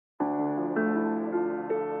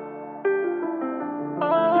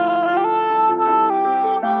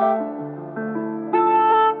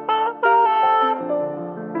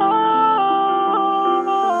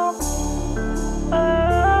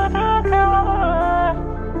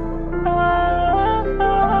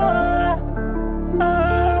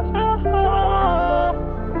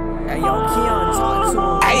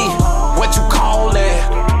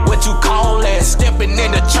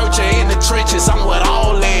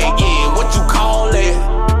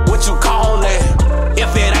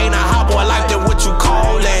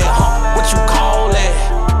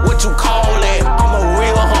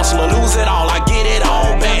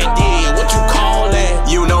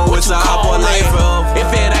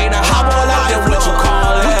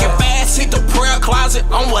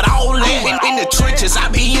trenches. I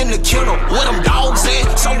be in the kennel, where them dogs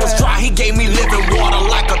at? Someone's dry, he gave me living water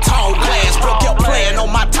like a tall glass. Bro kept playing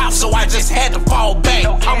on my top, so I just had to fall back.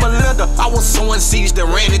 I'm a lender, I was sowing seeds that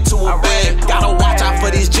ran into a bag. Gotta watch out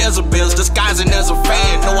for these Jezebels, disguising as a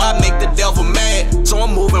fan. Know I make the devil mad, so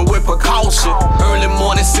I'm moving with precaution. Early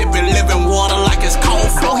morning sipping living water like it's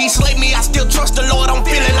coffee. Though he slayed me, I still trust the Lord, I'm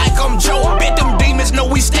feeling like I'm Joe. Bet them demons know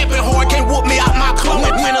we stepping hard, can't whoop me out my clothes.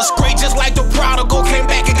 Went astray just like the prodigal, came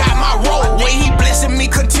back and got my roll. Way he blessing me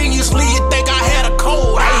continuously, you think I had a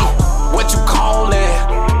cold. Hey, what you call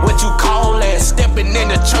that? What you call that? Stepping in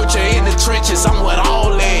the church or in the trenches, I'm with all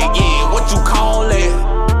that. Yeah, what you call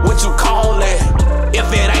that? What you call that? If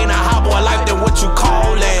it ain't a hot boy life, then what you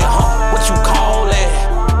call that? Huh? What you call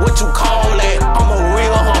that? What you call that? I'm a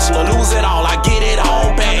real hustler, lose it all, I get it all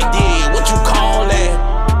back. Yeah, what you call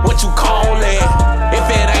that? What you call that? If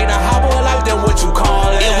it ain't a hot boy life, then what you call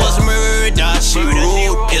that? It was murder, she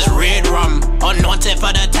rude, it's red rum. Anointed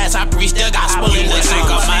for the task, I preach the gospel in the tongue.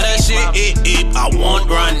 I'm out of shit, I won't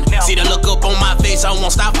run. See the look up on my face, I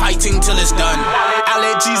won't stop fighting till it's done. I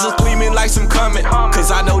let Jesus clean me like some coming,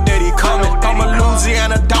 cause I know that he coming. I'm a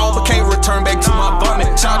Louisiana dog, but can't return back to my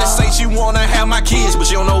vomit. Child say she wanna have my kids, but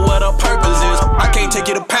she don't know what her purpose is. I can't take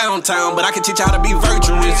you to Pound Town, but I can teach you how to be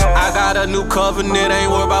virtuous. I got a new covenant,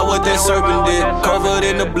 ain't worried about what that serpent did. Covered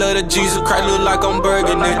in the blood of Jesus Christ, look like I'm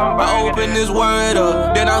burning it. I opened this word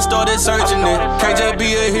up, then I started searching it. Can't just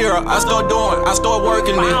be a hero, I start doing, I start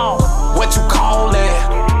working it. What you call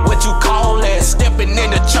that? What you call that? Stepping in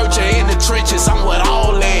the church or in the trenches, I'm with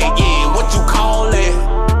all that.